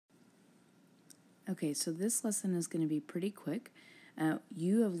Okay, so this lesson is going to be pretty quick.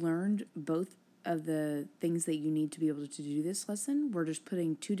 You have learned both of the things that you need to be able to do this lesson. We're just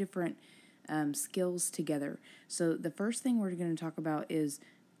putting two different skills together. So the first thing we're going to talk about is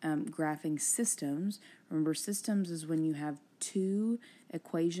graphing systems. Remember, systems is when you have two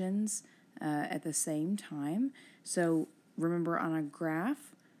equations at the same time. So remember, on a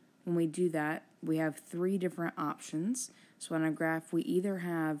graph, when we do that, we have three different options. So on a graph, we either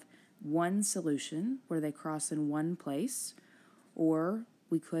have one solution where they cross in one place, or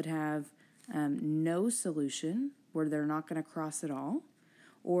we could have no solution where they're not going to cross at all,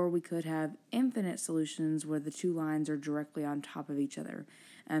 or we could have infinite solutions where the two lines are directly on top of each other.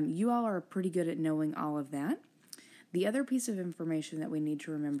 You all are pretty good at knowing all of that. The other piece of information that we need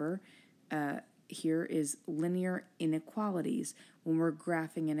to remember here is linear inequalities. When we're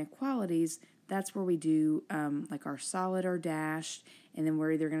graphing inequalities, that's where we do like our solid or dashed, and then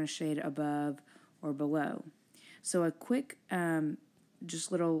we're either going to shade above or below. So a quick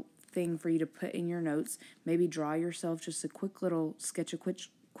just little thing for you to put in your notes, maybe draw yourself just a quick little sketch, a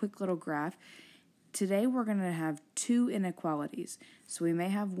quick little graph. Today we're going to have two inequalities. So we may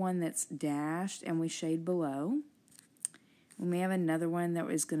have one that's dashed and we shade below. We may have another one that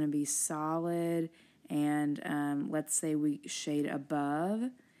is going to be solid and let's say we shade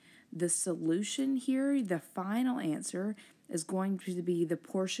above. The solution here, the final answer, is going to be the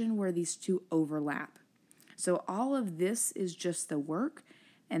portion where these two overlap. So all of this is just the work,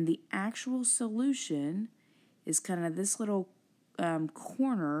 and the actual solution is kind of this little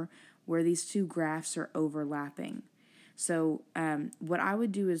corner where these two graphs are overlapping. So what I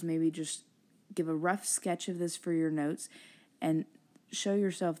would do is maybe just give a rough sketch of this for your notes and show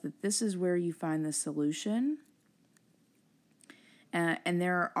yourself that this is where you find the solution. And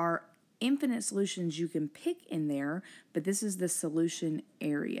there are infinite solutions you can pick in there, but this is the solution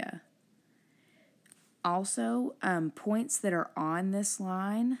area. Also, points that are on this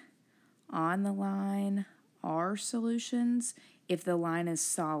line, on the line, are solutions if the line is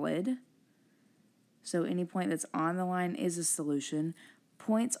solid. So any point that's on the line is a solution.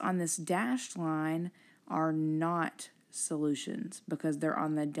 Points on this dashed line are not solutions because they're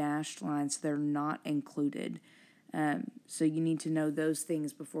on the dashed line, so they're not included. So you need to know those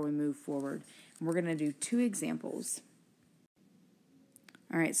things before we move forward. And we're going to do two examples.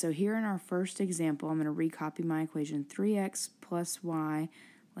 All right, so here in our first example, I'm going to recopy my equation, 3x plus y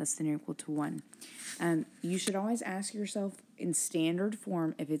less than or equal to 1. You should always ask yourself in standard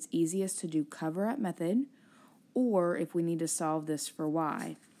form if it's easiest to do cover-up method or if we need to solve this for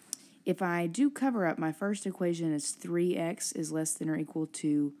y. If I do cover-up, my first equation is 3x is less than or equal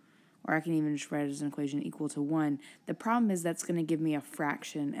to, or I can even just write it as an equation equal to 1. The problem is that's going to give me a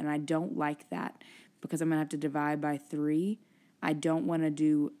fraction, and I don't like that because I'm going to have to divide by 3. I don't want to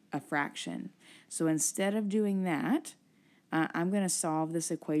do a fraction. So instead of doing that, I'm going to solve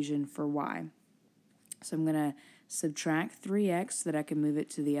this equation for y. So I'm going to subtract 3x so that I can move it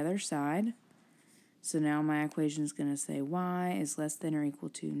to the other side. So now my equation is going to say y is less than or equal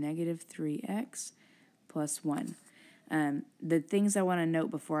to negative 3x plus 1. The things I want to note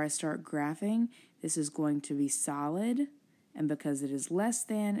before I start graphing, this is going to be solid, and because it is less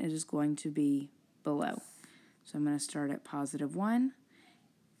than, it is going to be below. So I'm going to start at positive 1.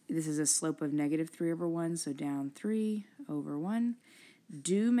 This is a slope of negative 3 over 1, so down 3 over 1.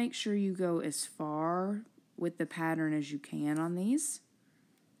 Do make sure you go as far with the pattern as you can on these.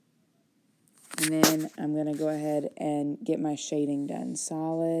 And then I'm going to go ahead and get my shading done.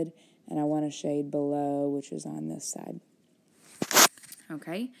 Solid, and I want to shade below, which is on this side.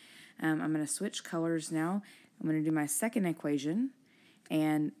 Okay, I'm going to switch colors now. I'm going to do my second equation.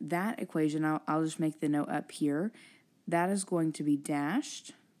 And that equation, I'll just make the note up here. That is going to be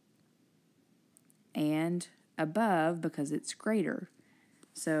dashed and above because it's greater.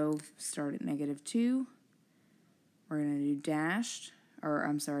 So start at negative 2. We're going to do dashed, or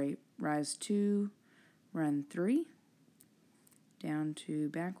I'm sorry, rise 2, run 3, down to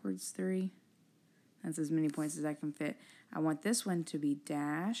backwards 3. That's as many points as I can fit. I want this one to be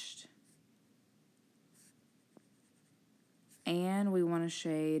dashed. And we want to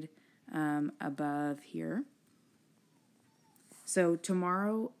shade above here. So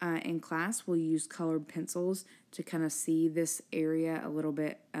tomorrow in class, we'll use colored pencils to kind of see this area a little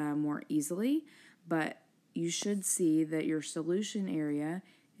bit more easily. But you should see that your solution area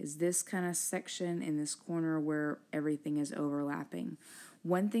is this kind of section in this corner where everything is overlapping.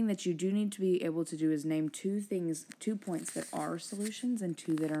 One thing that you do need to be able to do is name 2 points that are solutions and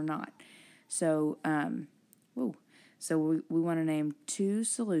 2 that are not. So, So we want to name 2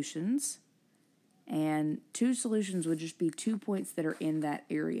 solutions And two solutions would just be 2 points that are in that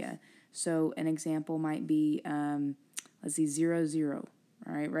area. So an example might be, let's see, 0, 0.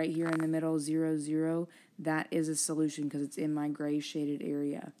 All right, right here in the middle, 0, 0. That is a solution because it's in my gray shaded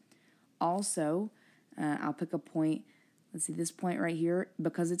area. Also, I'll pick a point. Let's see, this point right here,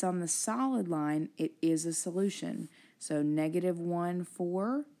 because it's on the solid line, it is a solution. So -1,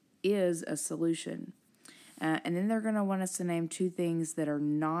 4 is a solution. And then they're going to want us to name two things that are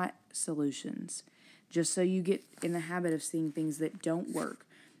not solutions, just so you get in the habit of seeing things that don't work.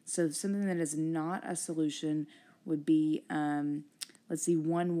 So something that is not a solution would be, let's see,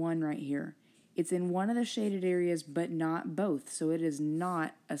 1, 1 right here. It's in one of the shaded areas, but not both, so it is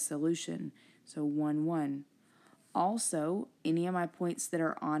not a solution. So 1, 1. Also, any of my points that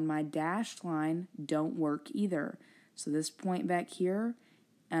are on my dashed line don't work either. So this point back here,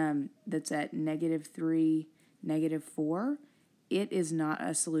 that's at -3, -4, it is not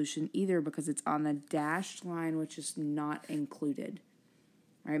a solution either because it's on the dashed line, which is not included.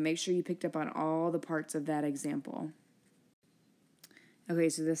 All right, make sure you picked up on all the parts of that example. Okay,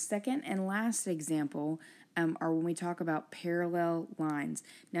 so the second and last example are when we talk about parallel lines.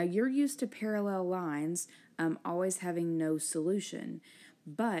 Now, you're used to parallel lines always having no solution.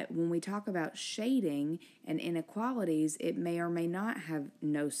 But when we talk about shading and inequalities, it may or may not have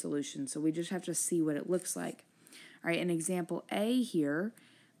no solution. So we just have to see what it looks like. All right, in example A here,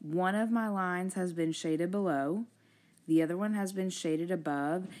 one of my lines has been shaded below, the other one has been shaded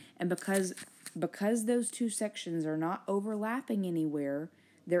above, and because those two sections are not overlapping anywhere,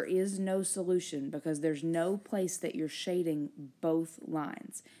 there is no solution because there's no place that you're shading both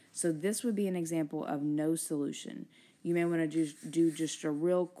lines. So this would be an example of no solution. You may want to do just a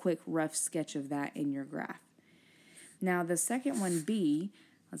real quick rough sketch of that in your graph. Now the second one, B,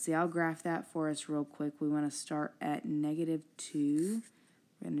 let's see, I'll graph that for us real quick. We want to start at -2.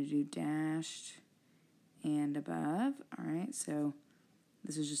 We're going to do dashed and above. All right, so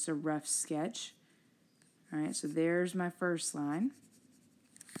this is just a rough sketch. All right, so there's my first line.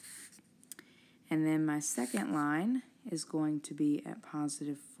 And then my second line is going to be at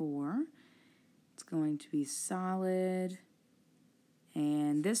 +4. It's going to be solid.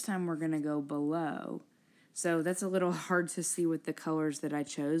 And this time we're going to go below. So that's a little hard to see with the colors that I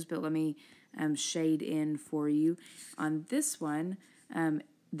chose, but let me shade in for you. On this one,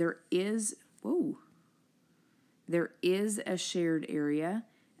 there is a shared area,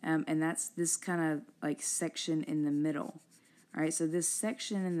 and that's this kind of like section in the middle. All right, so this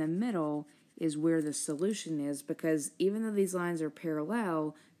section in the middle is where the solution is, because even though these lines are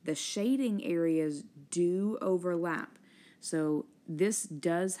parallel, the shading areas do overlap. So this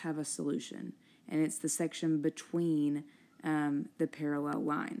does have a solution, and it's the section between the parallel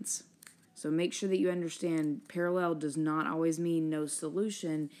lines. So make sure that you understand parallel does not always mean no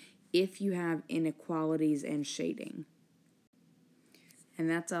solution if you have inequalities and shading. And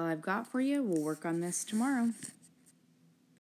that's all I've got for you. We'll work on this tomorrow.